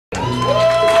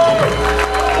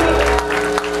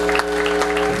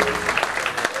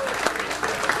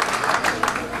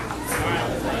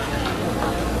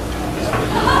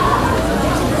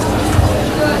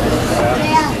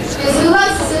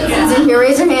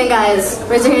hand, guys.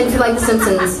 Raise your hand if you like The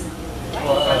Simpsons.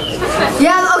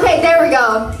 Yeah, okay, there we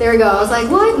go. There we go. I was like,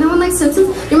 what? No one likes Simpsons?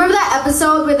 You remember that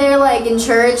episode where they're like in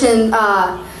church and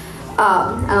I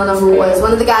don't know who it was.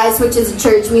 One of the guys switches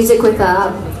church music with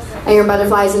Iron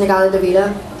Butterflies and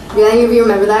In-A-Gadda-Da-Vida. Do any of you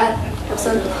remember that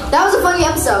episode? That was a funny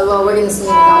episode. Well, we're gonna sing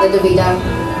In-A-Gadda-Da-Vida.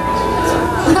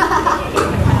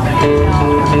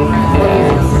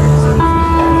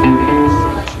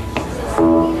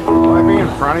 Will I be in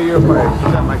front of you if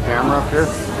I set my camera up here?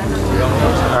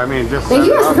 I mean, just. Thank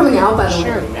you guys for coming out, by the way.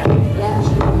 Sure. Yeah.